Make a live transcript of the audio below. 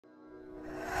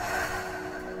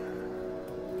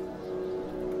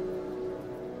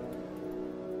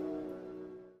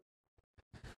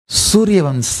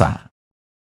Suryavansa,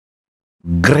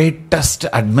 greatest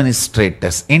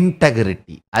administrators,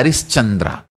 integrity,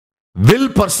 Harishchandra, will,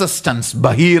 persistence,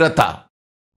 Bhagiratha,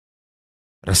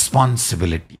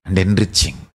 responsibility and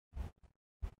enriching.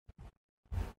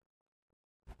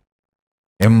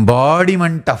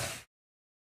 Embodiment of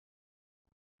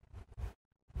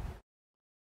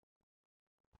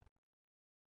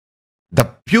the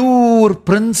pure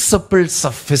principles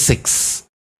of physics,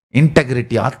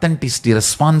 integrity, authenticity,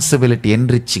 responsibility,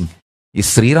 enriching,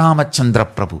 is Sri Ramachandra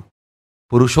Prahbu,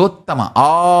 Purushottama,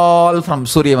 all from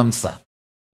Suryavansa.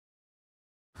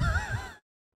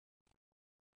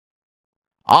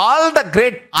 All the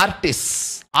great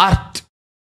artists, art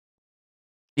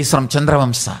is from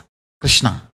Chandravansa,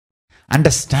 Krishna.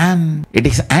 Understand, it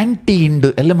is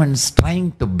anti-Hindu elements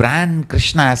trying to brand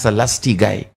Krishna as a lusty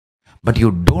guy. But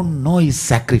you don't know his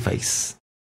sacrifice.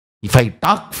 If I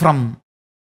talk from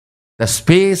the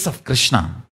space of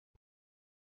Krishna,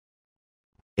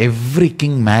 every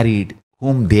king married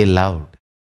whom they loved.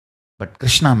 But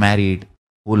Krishna married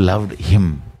who loved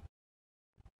him.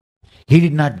 He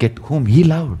did not get whom he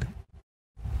loved.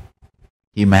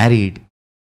 He married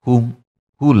who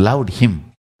loved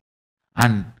him.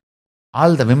 And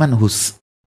all the women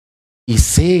he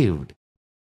saved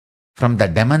from the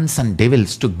demons and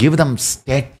devils to give them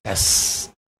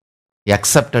status, he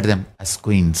accepted them as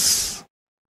queens.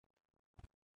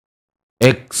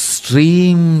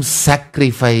 Extreme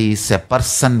sacrifice a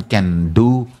person can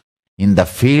do in the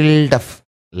field of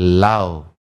love.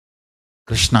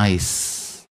 Krishna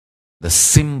is the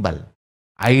symbol,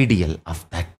 ideal of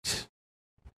that.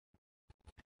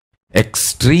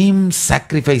 Extreme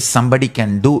sacrifice somebody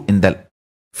can do in the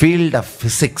field of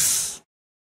physics.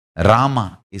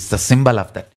 Rama is the symbol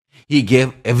of that. He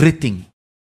gave everything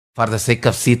for the sake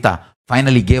of Sita.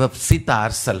 Finally gave up Sita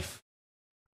herself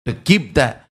to keep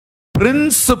the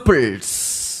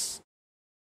principles.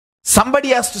 Somebody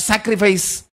has to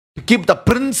sacrifice to keep the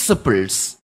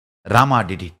principles. Rama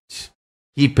did it.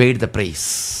 He paid the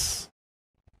price.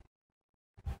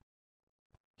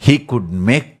 He could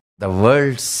make the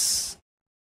world's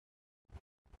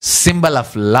symbol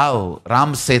of love,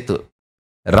 Ramsetu.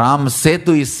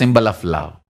 Ramsetu is symbol of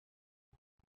love.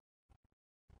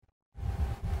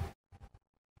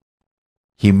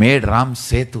 He made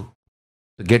Ramsetu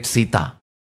to get Sita.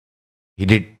 He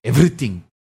did everything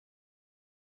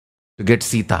to get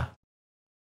Sita.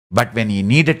 But when he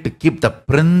needed to keep the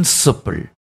principle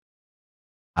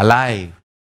alive,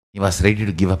 he was ready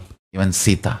to give up even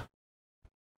Sita.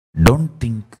 Don't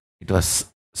think it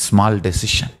was a small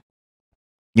decision.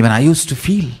 Even I used to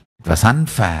feel it was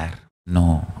unfair.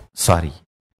 No, sorry.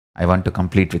 I want to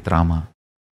complete with Rama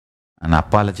and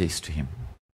apologize to him.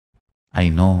 I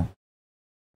know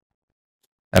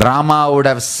Rama would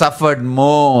have suffered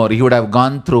more. He would have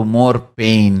gone through more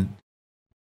pain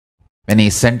when he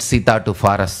sent Sita to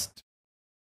forest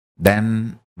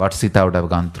than what Sita would have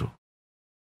gone through.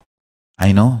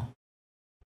 I know.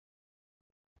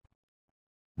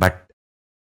 But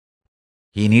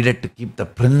he needed to keep the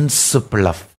principle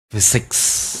of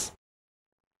physics,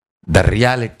 the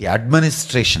reality,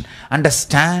 administration.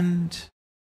 Understand,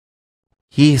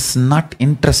 he is not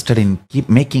interested in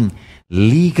making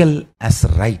legal as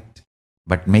right,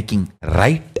 but making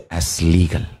right as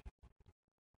legal.